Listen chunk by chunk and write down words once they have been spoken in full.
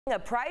A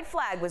pride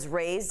flag was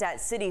raised at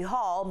City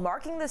Hall,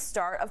 marking the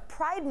start of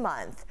Pride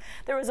Month.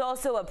 There was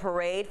also a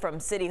parade from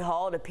City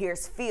Hall to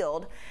Pierce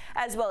Field,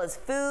 as well as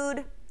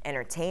food,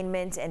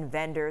 entertainment, and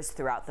vendors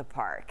throughout the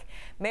park.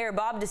 Mayor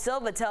Bob De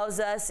Silva tells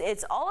us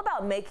it's all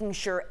about making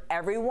sure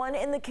everyone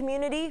in the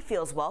community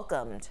feels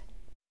welcomed.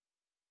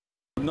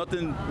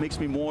 Nothing makes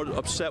me more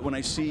upset when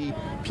I see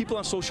people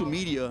on social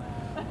media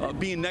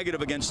being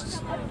negative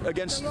against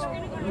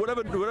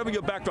whatever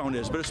your background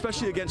is, but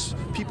especially against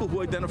people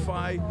who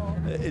identify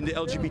in the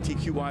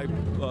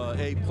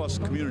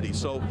LGBTQIA+ community.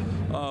 So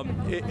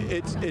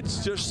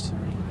it's just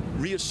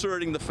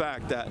reasserting the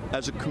fact that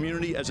as a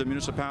community, as a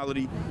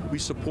municipality, we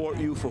support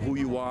you for who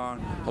you are,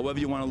 however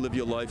you want to live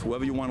your life,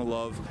 whoever you want to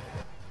love.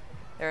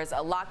 There's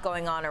a lot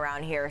going on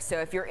around here, so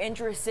if you're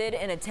interested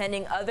in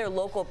attending other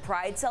local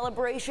Pride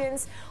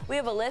celebrations, we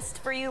have a list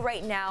for you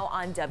right now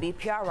on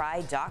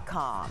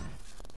WPRI.com.